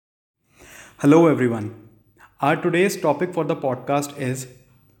Hello, everyone. Our today's topic for the podcast is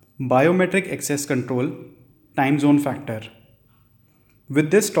biometric access control, time zone factor.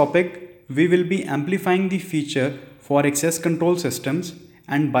 With this topic, we will be amplifying the feature for access control systems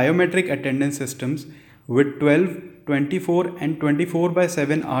and biometric attendance systems with 12, 24, and 24 by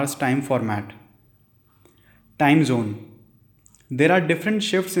 7 hours time format. Time zone. There are different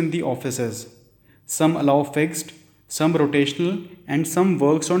shifts in the offices. Some allow fixed, some rotational, and some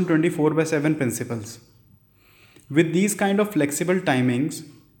works on 24 by 7 principles. With these kind of flexible timings,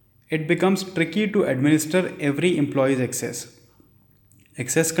 it becomes tricky to administer every employee's access.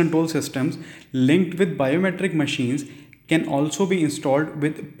 Access control systems linked with biometric machines can also be installed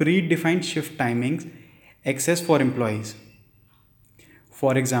with predefined shift timings access for employees.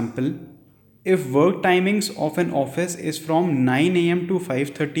 For example, if work timings of an office is from 9 a.m. to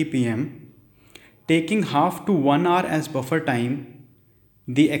 5:30 p.m., taking half to 1 hour as buffer time,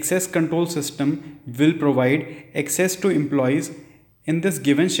 the access control system will provide access to employees in this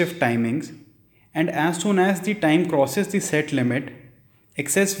given shift timings, and as soon as the time crosses the set limit,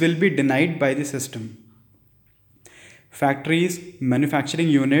 access will be denied by the system. Factories, manufacturing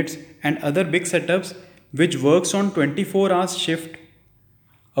units, and other big setups which works on 24 hours shift,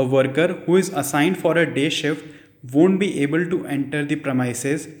 a worker who is assigned for a day shift won't be able to enter the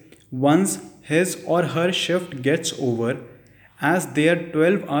premises once his or her shift gets over, as their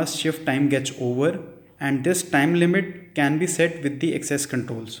 12 hours shift time gets over, and this time limit can be set with the access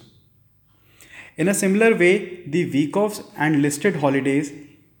controls. In a similar way, the week offs and listed holidays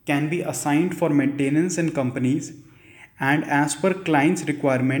can be assigned for maintenance in companies, and as per client's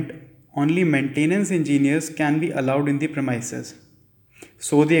requirement, only maintenance engineers can be allowed in the premises.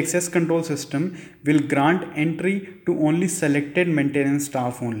 So the access control system will grant entry to only selected maintenance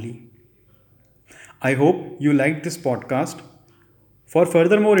staff only. I hope you liked this podcast. For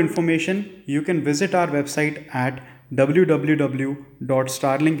further more information, you can visit our website at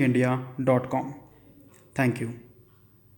www.starlinkindia.com. Thank you.